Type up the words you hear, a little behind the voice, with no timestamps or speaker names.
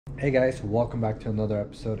Hey guys, welcome back to another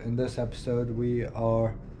episode. In this episode, we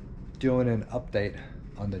are doing an update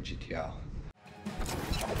on the GTO.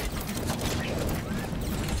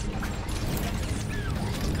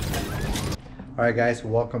 Alright guys,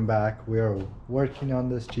 welcome back. We are working on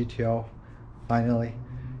this GTO finally.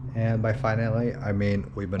 And by finally, I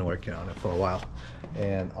mean we've been working on it for a while.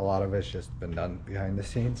 And a lot of it's just been done behind the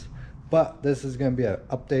scenes. But this is going to be an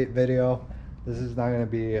update video. This is not going to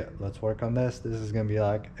be, let's work on this. This is going to be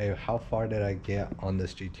like, how far did I get on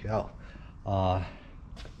this GTO?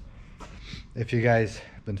 If you guys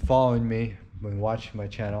have been following me, been watching my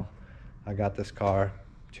channel, I got this car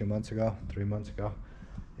 2 months ago, 3 months ago.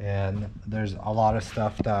 And there's a lot of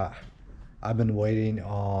stuff that I've been waiting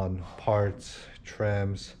on, parts,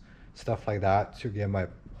 trims, stuff like that to get my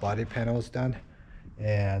body panels done.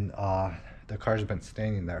 And the car's been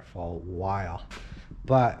standing there for a while.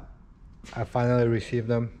 But I finally received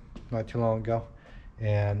them not too long ago,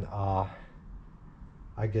 and I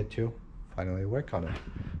get to finally work on it.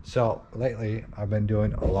 So lately I've been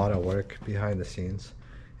doing a lot of work behind the scenes,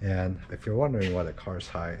 and if you're wondering why the car's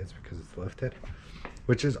high, it's because it's lifted,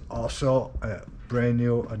 which is also a brand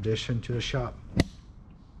new addition to the shop.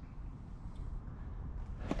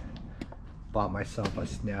 Bought myself a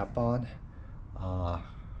snap-on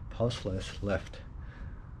postless lift,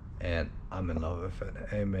 and I'm in love with it.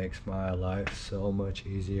 It makes my life so much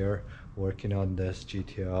easier working on this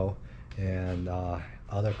GTO and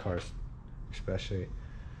other cars, especially.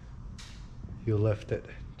 You lift it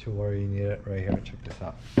to where you need it. Right here, check this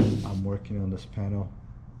out. I'm working on this panel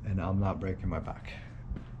and I'm not breaking my back.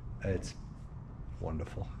 It's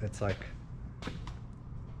wonderful. It's like,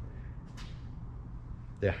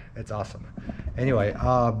 yeah, it's awesome. Anyway,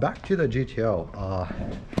 back to the GTO.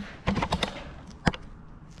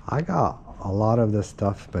 I got a lot of this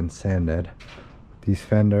stuff been sanded. These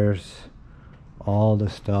fenders, all the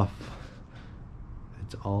stuff,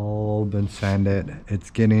 it's all been sanded. It's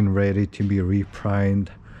getting ready to be reprimed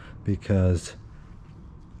because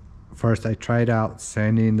first I tried out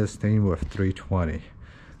sanding this thing with 320,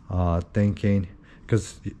 thinking,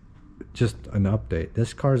 because just an update,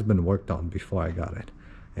 this car's been worked on before I got it,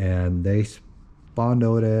 and they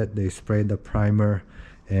Bondoed it, they sprayed the primer,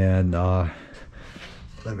 and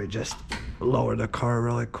let me just lower the car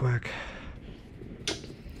really quick.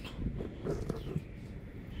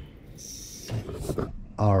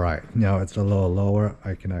 All right, now it's a little lower.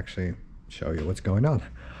 I can actually show you what's going on.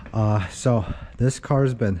 So this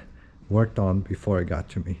car's been worked on before it got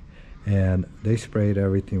to me, and they sprayed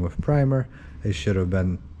everything with primer. It should have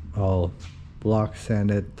been all block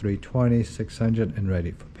sanded, 320, 600, and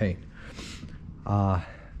ready for paint.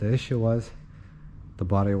 The issue was the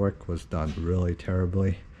bodywork was done really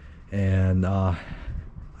terribly, and I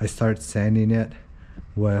started sanding it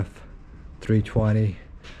with 320.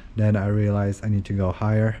 Then I realized I need to go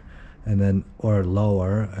higher, and then or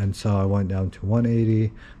lower, and so I went down to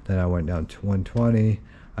 180, then I went down to 120,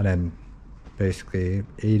 and then basically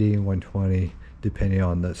 80, 120 depending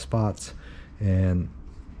on the spots, and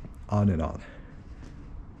on and on.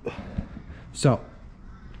 So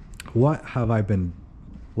what have I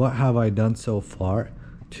done so far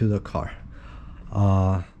to the car?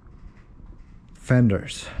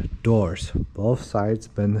 Fenders, doors, both sides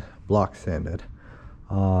been block sanded.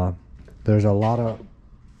 There's a lot of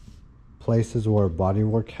places where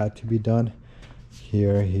bodywork had to be done,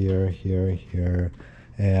 here,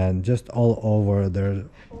 and just all over. There's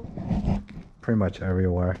pretty much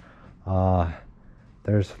everywhere.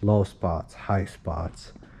 There's low spots, high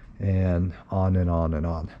spots, and on and on and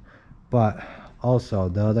on. But also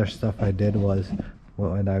the other stuff I did was,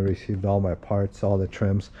 when I received all my parts, all the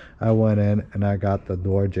trims, I went in and I got the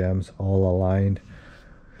door jambs all aligned,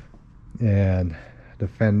 and the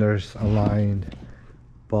fenders aligned,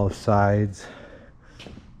 both sides,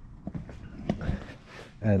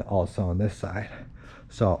 and also on this side.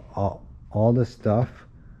 So all this stuff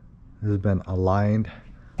has been aligned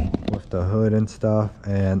with the hood and stuff,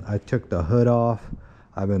 and I took the hood off.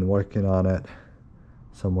 I've been working on it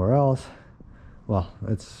somewhere else. Well,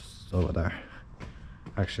 it's over there.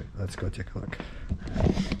 Actually, let's go take a look.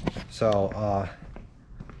 So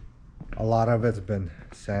a lot of it's been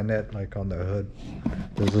sanded, like on the hood.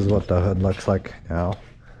 This is what the hood looks like now.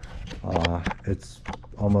 It's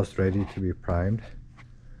almost ready to be primed,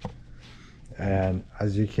 and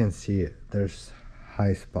as you can see, there's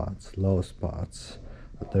high spots, low spots.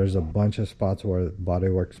 There's a bunch of spots where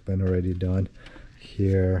bodywork's been already done,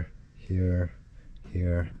 here,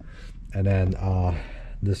 and then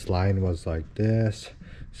this line was like this,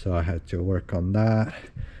 so I had to work on that,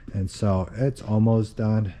 and so it's almost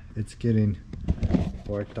done. It's getting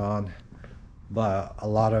worked on. but a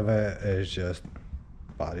lot of it is just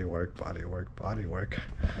body work, body work, body work.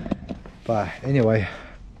 But anyway,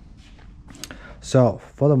 so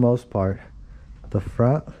for the most part, the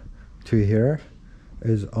front to here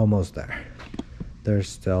is almost there. There's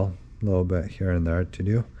still a little bit here and there to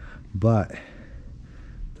do, but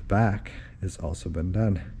the back has also been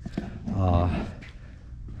done.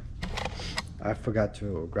 I forgot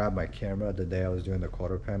to grab my camera the day I was doing the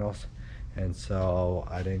quarter panels, and so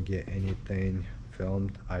I didn't get anything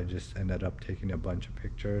filmed. I just ended up taking a bunch of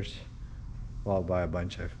pictures. Well, by a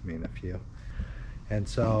bunch I mean a few. And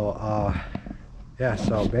so yeah,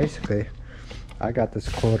 so basically I got this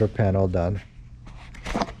quarter panel done,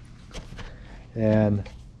 and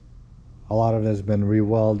a lot of it has been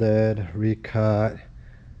re-welded, recut,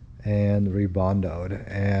 and rebondoed,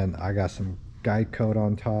 and I got some guide coat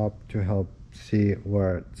on top to help see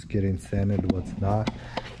where it's getting sanded, what's not,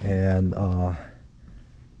 and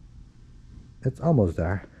it's almost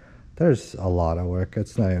there. There's a lot of work,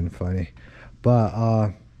 it's not even funny,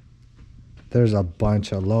 but there's a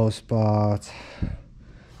bunch of low spots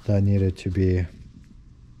that needed to be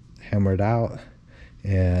hammered out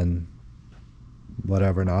and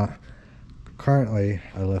whatever not. Currently,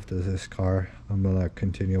 I lifted this car. I'm gonna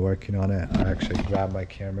continue working on it. I actually grabbed my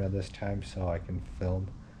camera this time so I can film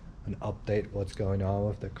and update what's going on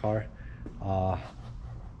with the car,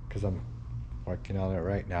 because I'm working on it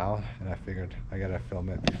right now, and I figured I gotta film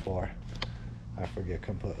it before I forget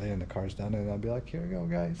completely and the car's done, and I'll be like, here we go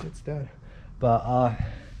guys, it's done. But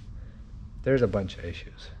there's a bunch of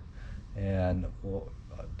issues, and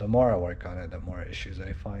the more I work on it, the more issues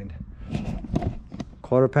I find.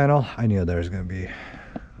 Quarter panel, I knew there was going to be a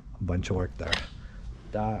bunch of work there.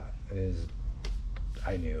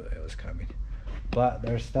 I knew it was coming. But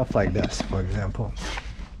there's stuff like this, for example.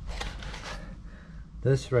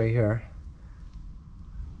 This right here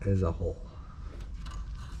is a hole.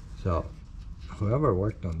 So whoever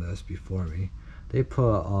worked on this before me, they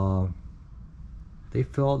filled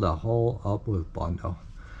the hole up with Bondo.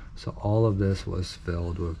 So all of this was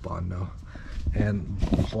filled with Bondo. And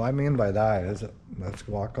what I mean by that is, let's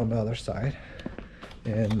walk on the other side,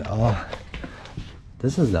 and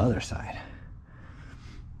this is the other side.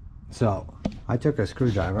 So I took a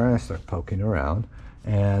screwdriver and I started poking around,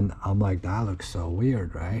 and I'm like, that looks so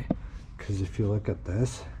weird, right? Because if you look at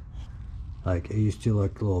this, like, it used to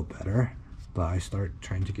look a little better, but I started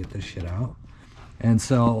trying to get this shit out, and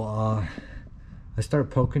so I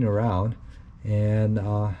started poking around, and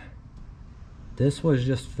this was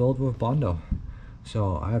just filled with Bondo.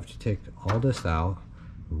 So I have to take all this out,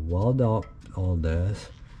 weld up all this,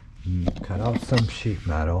 cut out some sheet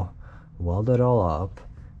metal, weld it all up,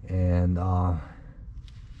 and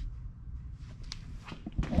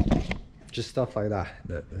just stuff like that.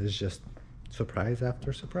 That is just surprise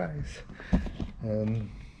after surprise. And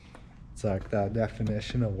it's like that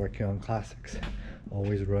definition of working on classics,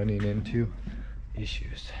 always running into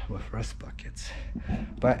issues with rust buckets.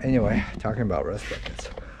 But anyway, talking about rust buckets,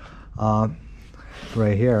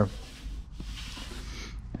 right here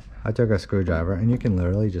I took a screwdriver, and you can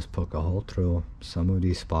literally just poke a hole through some of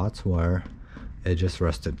these spots where it just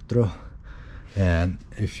rusted through. And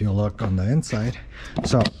if you look on the inside,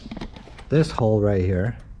 so this hole right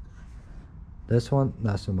here, this one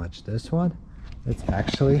not so much, this one, it's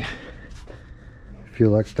actually, if you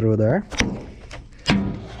look through there,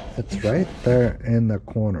 it's right there in the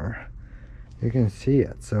corner. You can see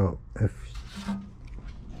it. So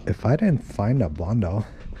if I didn't find a Bondo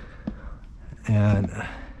and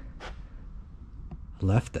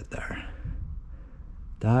left it there,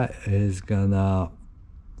 that is gonna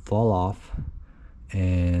fall off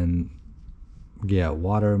and get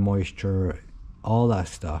water, moisture, all that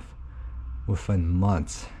stuff within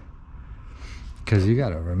months. Because you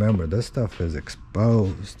gotta remember, this stuff is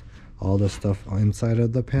exposed, all the stuff inside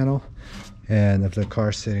of the panel. And if the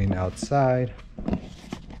car's sitting outside,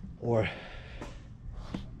 or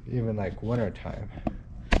even like winter time,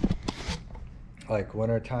 like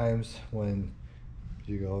winter times when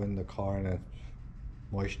you go in the car and it's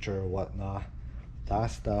moisture or whatnot, that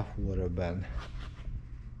stuff would have been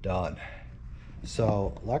done.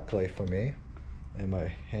 So luckily for me and my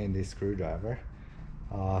handy screwdriver,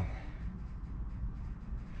 I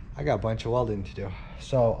got a bunch of welding to do.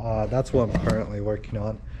 So that's what I'm currently working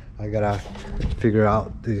on. I gotta figure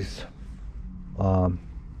out these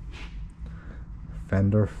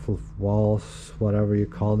fender walls, whatever you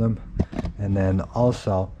call them, and then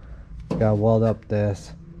also gotta weld up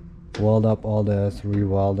this, weld up all this,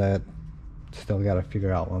 re-weld it. Still gotta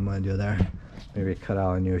figure out what I'm gonna do there. Maybe cut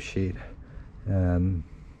out a new sheet. And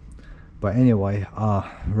but anyway,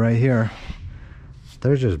 right here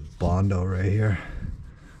there's just Bondo right here.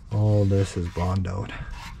 All this is Bondoed.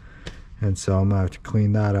 And so I'm gonna have to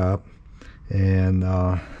clean that up and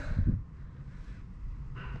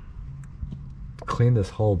clean this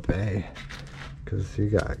whole bay, because you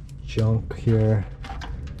got junk here.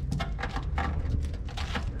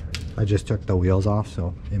 I just took the wheels off,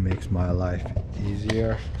 so it makes my life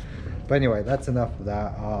easier. But anyway, that's enough of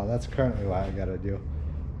that. That's currently what I gotta do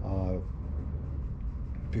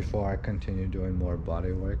before I continue doing more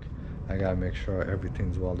body work. I gotta make sure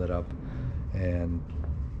everything's welded up and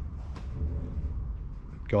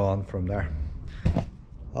go on from there.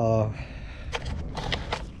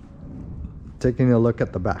 Taking a look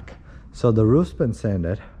at the back. So the roof's been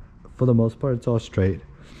sanded. For the most part, it's all straight.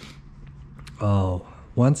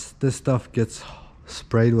 Once this stuff gets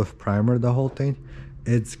sprayed with primer, the whole thing,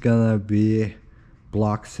 it's gonna be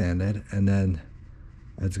block sanded, and then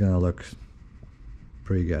it's gonna look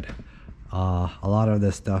pretty good. A lot of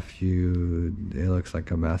this stuff, it looks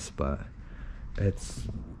like a mess, but it's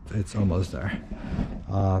almost there.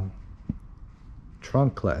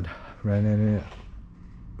 Trunk lid, ran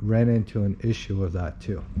into an issue with that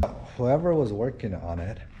too. Whoever was working on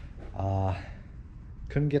it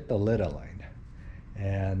couldn't get the lid aligned,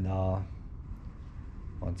 and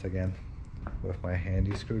once again, with my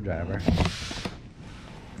handy screwdriver,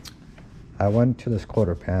 I went to this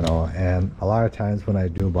quarter panel, and a lot of times when I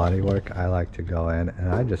do body work, I like to go in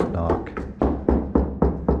and I just knock.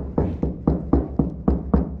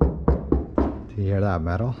 Do you hear that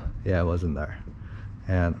metal? Yeah, it wasn't there.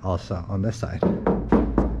 And also on this side,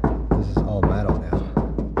 this is all metal now.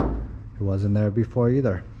 It wasn't there before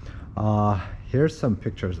either. Here's some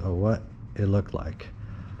pictures of what it looked like.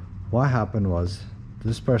 What happened was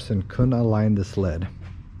this person couldn't align this lid,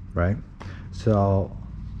 right? So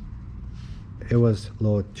it was a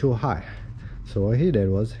little too high. So what he did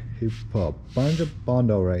was he put a bunch of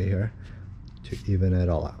Bondo right here to even it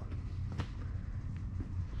all out.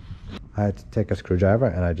 I had to take a screwdriver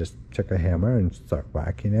and I just took a hammer and start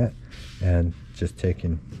whacking it, and just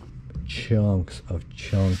taking chunks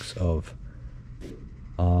of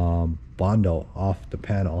Bondo off the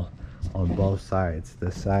panel on both sides,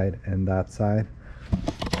 this side and that side.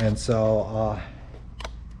 And so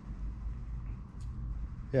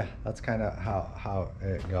yeah, that's kind of how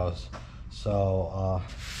it goes. So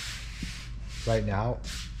right now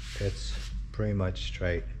it's pretty much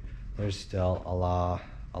straight. There's still a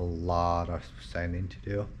lot of sanding to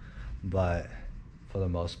do, but for the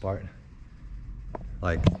most part,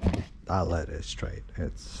 like, that lid is straight.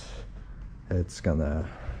 It's gonna,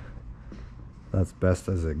 that's best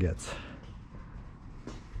as it gets.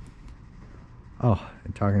 Oh,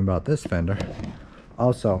 and talking about this fender,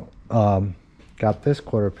 also got this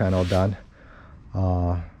quarter panel done,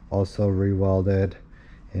 also re-welded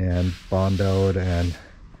and Bondoed, and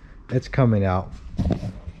it's coming out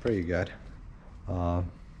pretty good for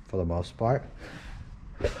the most part.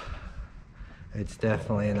 It's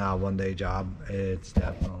definitely not a one-day job. It's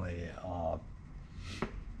definitely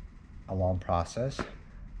a long process,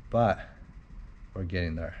 but we're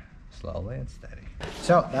getting there slowly and steady.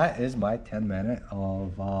 So that is my 10-minute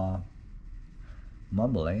of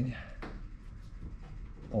mumbling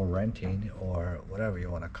or renting or whatever you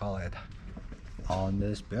want to call it on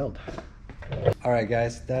this build. All right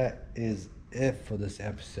guys, that is it for this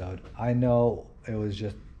episode. I know it was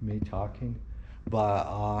just me talking, but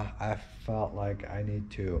I felt like I need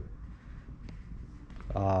to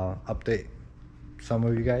update some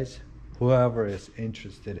of you guys, whoever is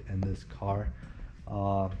interested in this car,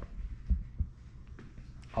 of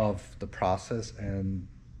the process and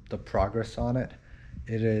the progress on it.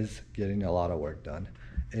 It is getting a lot of work done.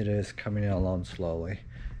 It is coming along slowly.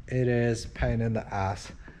 It is pain in the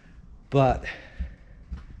ass, but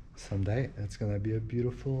someday it's gonna be a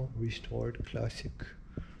beautiful restored classic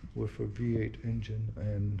with a V8 engine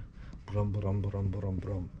and brum brum brum brum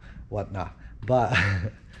brum whatnot. But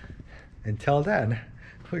until then,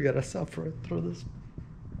 we gotta suffer through this.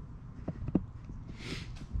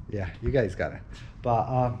 Yeah, you guys got it.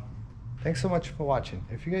 But thanks so much for watching.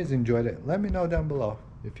 If you guys enjoyed it, let me know down below.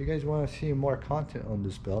 If you guys want to see more content on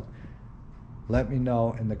this build, let me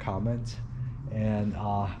know in the comments, and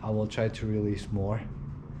I will try to release more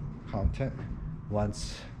content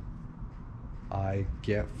once I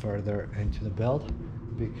get further into the build,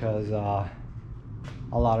 because a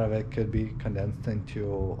lot of it could be condensed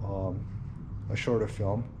into a shorter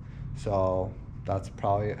film. So that's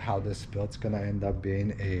probably how this build's gonna end up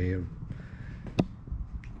being, a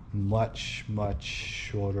much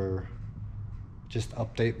shorter, just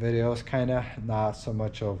update videos, kind of, not so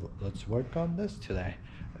much of let's work on this today.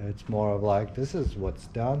 It's more of like, this is what's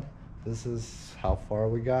done, this is how far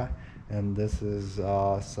we got, and this is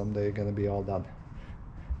someday gonna be all done.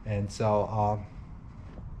 And so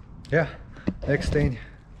yeah, next thing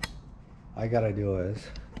I gotta do is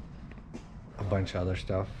a bunch of other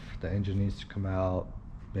stuff. The engine needs to come out,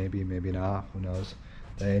 maybe not, who knows.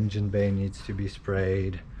 The engine bay needs to be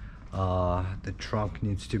sprayed, the trunk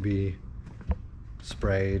needs to be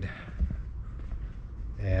sprayed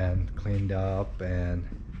and cleaned up, and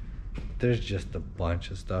there's just a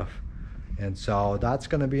bunch of stuff. And so that's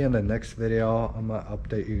gonna be in the next video. I'm gonna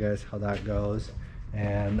update you guys how that goes.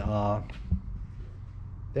 And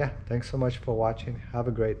yeah, thanks so much for watching. Have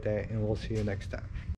a great day, and we'll see you next time.